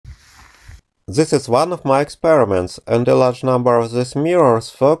This is one of my experiments, and a large number of these mirrors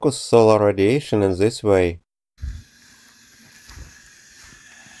focus solar radiation in this way.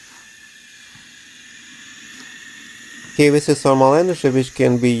 Here we see thermal energy which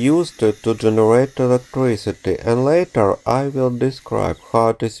can be used to generate electricity, and later I will describe how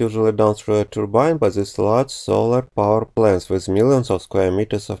it is usually done through a turbine by these large solar power plants with millions of square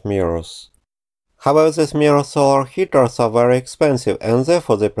meters of mirrors. However, these mirror solar heaters are very expensive and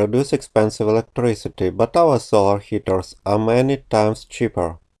therefore they produce expensive electricity, but our solar heaters are many times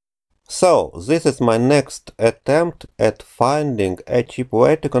cheaper. So, this is my next attempt at finding a cheap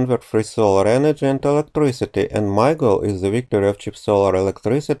way to convert free solar energy into electricity, and my goal is the victory of cheap solar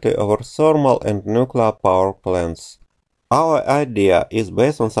electricity over thermal and nuclear power plants. Our idea is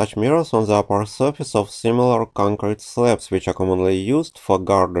based on such mirrors on the upper surface of similar concrete slabs, which are commonly used for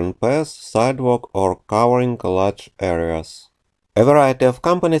garden paths, sidewalk, or covering large areas. A variety of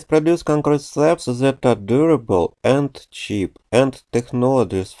companies produce concrete slabs that are durable and cheap, and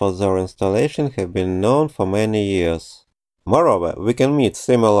technologies for their installation have been known for many years. Moreover, we can meet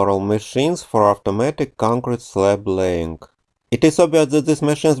similar machines for automatic concrete slab laying. It is obvious that these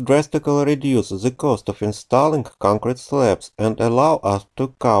machines drastically reduce the cost of installing concrete slabs and allow us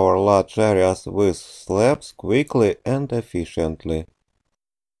to cover large areas with slabs quickly and efficiently.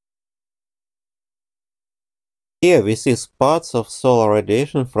 Here we see spots of solar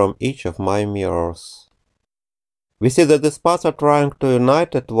radiation from each of my mirrors. We see that the spots are trying to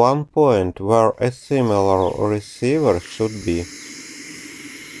unite at one point where a similar receiver should be.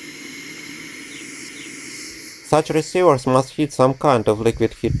 Such receivers must hit some kind of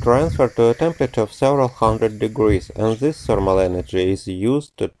liquid heat transfer to a temperature of several hundred degrees, and this thermal energy is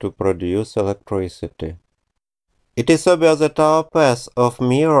used to produce electricity. It is obvious that our path of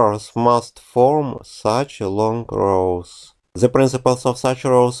mirrors must form such long rows. The principles of such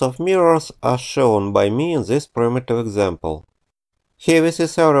rows of mirrors are shown by me in this primitive example. Here we see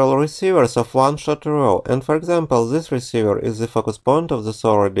several receivers of one-shot row, and for example, this receiver is the focus point of the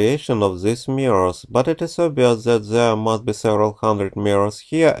solar radiation of these mirrors, but it is obvious that there must be several hundred mirrors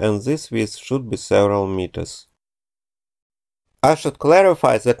here, and this width should be several meters. I should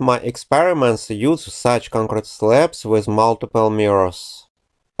clarify that my experiments use such concrete slabs with multiple mirrors.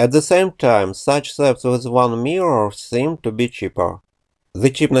 At the same time, such slabs with one mirror seem to be cheaper. The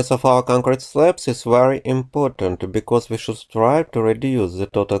cheapness of our concrete slabs is very important because we should strive to reduce the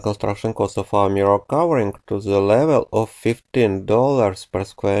total construction cost of our mirror covering to the level of $15 per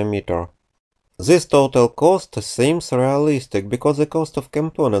square meter. This total cost seems realistic because the cost of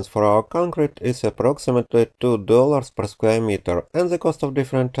components for our concrete is approximately $2 per square meter, and the cost of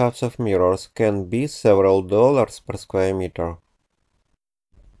different types of mirrors can be several dollars per square meter.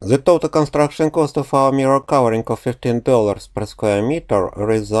 The total construction cost of our mirror covering of $15 per square meter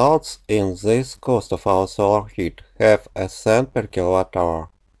results in this cost of our solar heat, half a cent per kilowatt hour.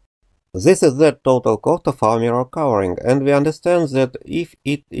 This is the total cost of our mirror covering, and we understand that if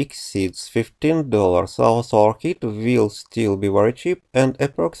it exceeds $15, our solar heat will still be very cheap and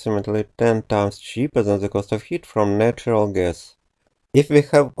approximately 10 times cheaper than the cost of heat from natural gas. If we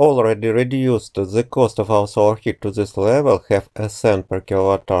have already reduced the cost of our solar heat to this level, half a cent per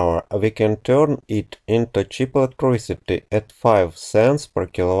kilowatt hour, we can turn it into cheap electricity at 5 cents per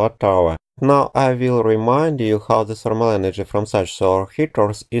kilowatt hour. Now I will remind you how the thermal energy from such solar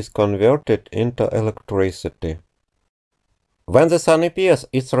heaters is converted into electricity. When the sun appears,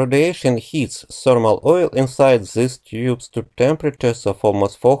 its radiation heats thermal oil inside these tubes to temperatures of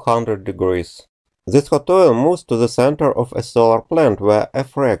almost 400 degrees. This hot oil moves to the center of a solar plant where a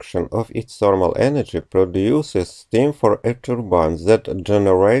fraction of its thermal energy produces steam for a turbine that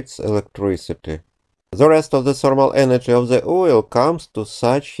generates electricity. The rest of the thermal energy of the oil comes to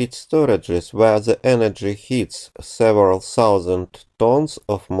such heat storages where the energy heats several thousand tons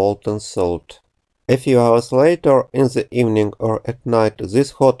of molten salt. A few hours later, in the evening or at night,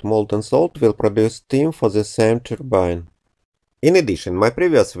 this hot molten salt will produce steam for the same turbine. In addition, my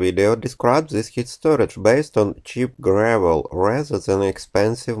previous video described this heat storage based on cheap gravel rather than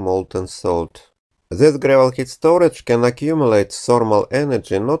expensive molten salt. This gravel heat storage can accumulate thermal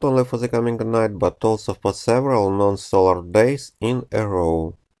energy not only for the coming night but also for several non-solar days in a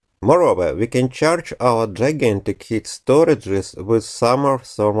row. Moreover, we can charge our gigantic heat storages with summer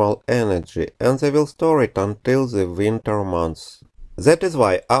thermal energy, and they will store it until the winter months. That is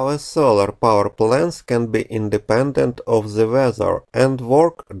why our solar power plants can be independent of the weather and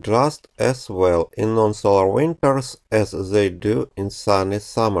work just as well in non-solar winters as they do in sunny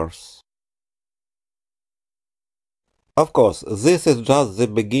summers. Of course, this is just the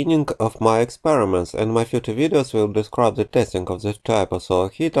beginning of my experiments, and my future videos will describe the testing of this type of solar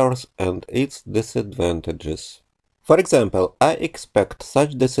heaters and its disadvantages. For example, I expect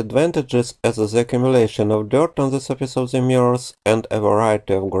such disadvantages as the accumulation of dirt on the surface of the mirrors and a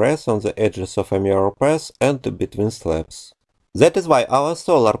variety of grass on the edges of a mirror path and between slabs. That is why our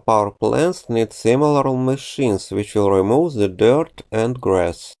solar power plants need similar machines which will remove the dirt and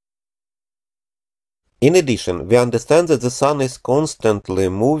grass. In addition, we understand that the sun is constantly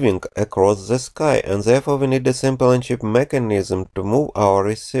moving across the sky, and therefore we need a simple and cheap mechanism to move our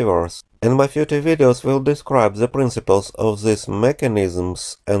receivers. And my future videos will describe the principles of these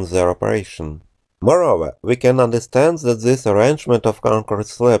mechanisms and their operation. Moreover, we can understand that this arrangement of concrete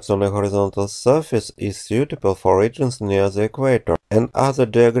slabs on a horizontal surface is suitable for regions near the equator, and other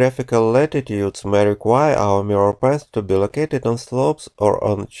geographical latitudes may require our mirror paths to be located on slopes or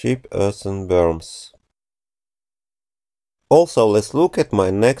on cheap earthen berms. Also, let's look at my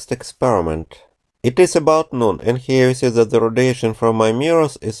next experiment. It is about noon, and here you see that the radiation from my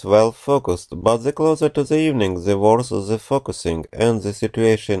mirrors is well focused, but the closer to the evening, the worse the focusing, and the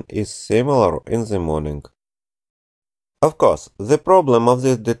situation is similar in the morning. Of course, the problem of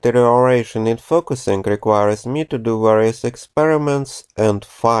this deterioration in focusing requires me to do various experiments and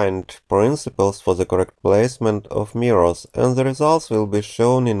find principles for the correct placement of mirrors, and the results will be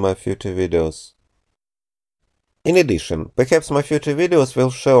shown in my future videos. In addition, perhaps my future videos will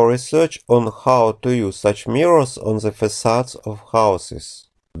show research on how to use such mirrors on the facades of houses.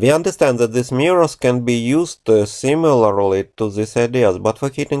 We understand that these mirrors can be used similarly to these ideas, but for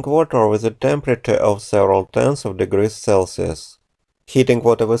heating water with a temperature of several tens of degrees Celsius. Heating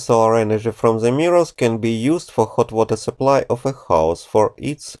water with solar energy from the mirrors can be used for hot water supply of a house, for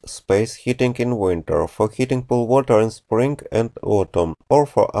its space heating in winter, for heating pool water in spring and autumn, or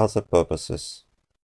for other purposes.